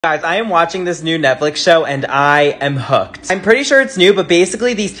Guys, I am watching this new Netflix show and I am hooked. I'm pretty sure it's new, but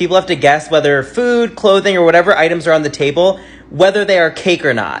basically these people have to guess whether food, clothing, or whatever items are on the table, whether they are cake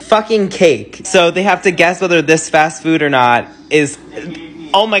or not. Fucking cake. So they have to guess whether this fast food or not is,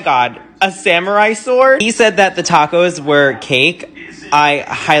 oh my god, a samurai sword? He said that the tacos were cake. I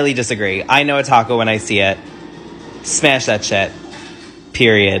highly disagree. I know a taco when I see it. Smash that shit.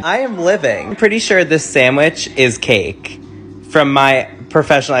 Period. I am living. I'm pretty sure this sandwich is cake. From my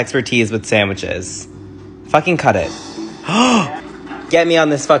professional expertise with sandwiches. Fucking cut it. Get me on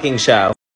this fucking show.